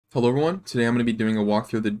Hello everyone, today I'm going to be doing a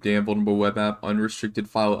walkthrough of the damn vulnerable web app unrestricted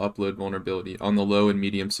file upload vulnerability on the low and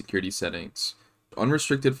medium security settings.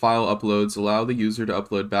 Unrestricted file uploads allow the user to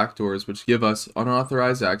upload backdoors which give us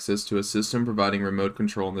unauthorized access to a system providing remote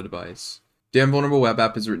control on the device. Damn vulnerable web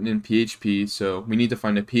app is written in PHP, so we need to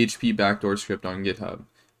find a PHP backdoor script on GitHub.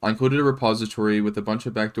 I included a repository with a bunch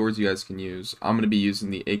of backdoors you guys can use. I'm going to be using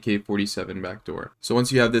the AK-47 backdoor. So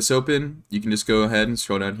once you have this open, you can just go ahead and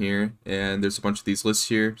scroll down here, and there's a bunch of these lists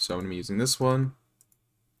here, so I'm going to be using this one.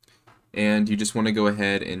 And you just want to go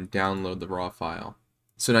ahead and download the raw file.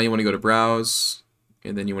 So now you want to go to Browse,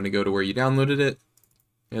 and then you want to go to where you downloaded it,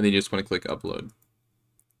 and then you just want to click Upload.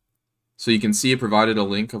 So you can see it provided a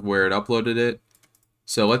link of where it uploaded it.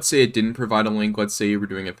 So let's say it didn't provide a link. Let's say you were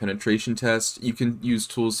doing a penetration test. You can use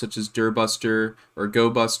tools such as dirbuster or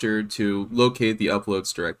gobuster to locate the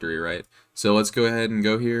uploads directory, right? So let's go ahead and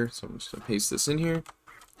go here. So I'm just going to paste this in here.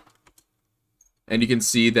 And you can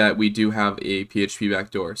see that we do have a PHP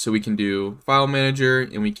backdoor. So we can do file manager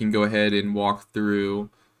and we can go ahead and walk through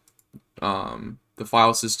the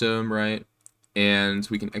file system, right? And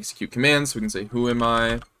we can execute commands. So we can say, who am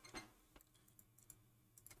I?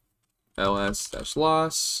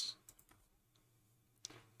 ls-loss,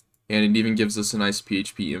 and it even gives us a nice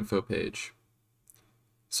PHP info page.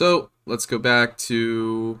 So let's go back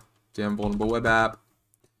to damn vulnerable web app,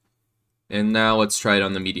 and now let's try it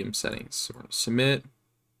on the medium settings. So we're going to submit.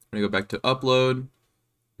 I'm going to go back to upload,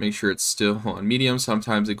 make sure it's still on medium.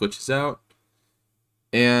 Sometimes it glitches out.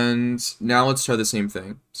 And now let's try the same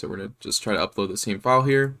thing. So we're going to just try to upload the same file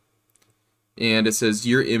here. And it says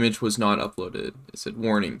your image was not uploaded. It said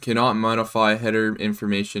warning, cannot modify header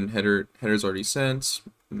information. Header's already sent.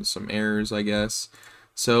 Some errors, I guess.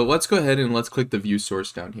 So let's go ahead and let's click the view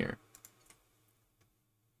source down here.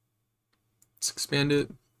 Let's expand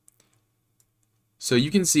it. So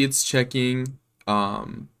you can see it's checking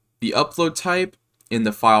the upload type and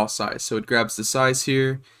the file size. So it grabs the size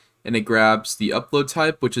here and it grabs the upload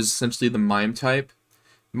type, which is essentially the MIME type.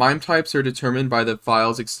 MIME types are determined by the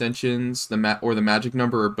file's extensions, or the magic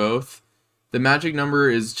number, or both. The magic number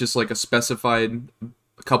is just like a specified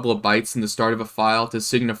couple of bytes in the start of a file to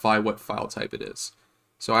signify what file type it is.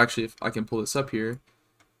 So actually, if I can pull this up here.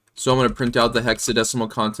 So I'm going to print out the hexadecimal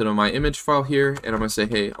content of my image file here, and I'm going to say,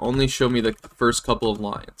 hey, only show me the first couple of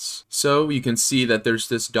lines. So you can see that there's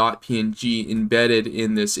this .png embedded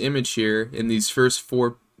in this image here, in these first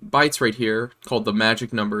 4 bytes right here called the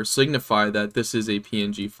magic number signify that this is a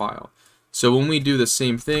PNG file. So when we do the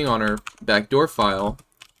same thing on our backdoor file,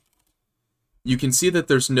 you can see that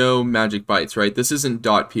there's no magic bytes, right? This isn't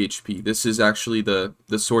 .php. This is actually the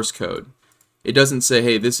source code. It doesn't say,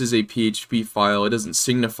 hey, this is a PHP file. It doesn't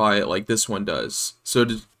signify it like this one does. So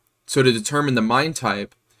to determine the MIME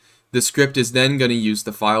type, the script is then going to use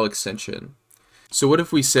the file extension. So what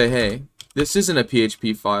if we say, hey, this isn't a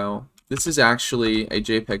PHP file. This is actually a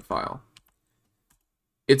JPEG file.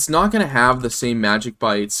 It's not going to have the same magic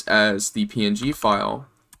bytes as the PNG file.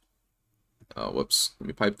 Oh, whoops. Let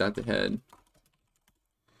me pipe that to head.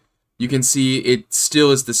 You can see it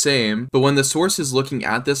still is the same, but when the source is looking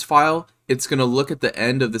at this file, it's going to look at the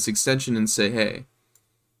end of this extension and say, hey,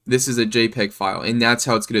 this is a JPEG file, and that's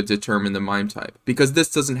how it's going to determine the MIME type, because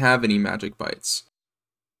this doesn't have any magic bytes.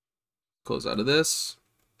 Close out of this.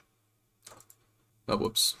 Oh,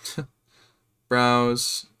 whoops.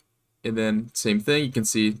 Browse, and then same thing, you can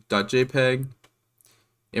see .jpeg,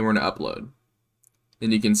 and we're going to upload.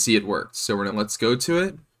 And you can see it worked. So we're going to let's go to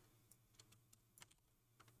it.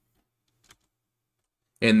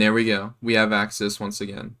 And there we go. We have access once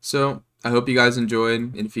again. So I hope you guys enjoyed,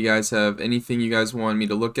 and if you guys have anything you guys want me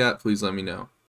to look at, please let me know.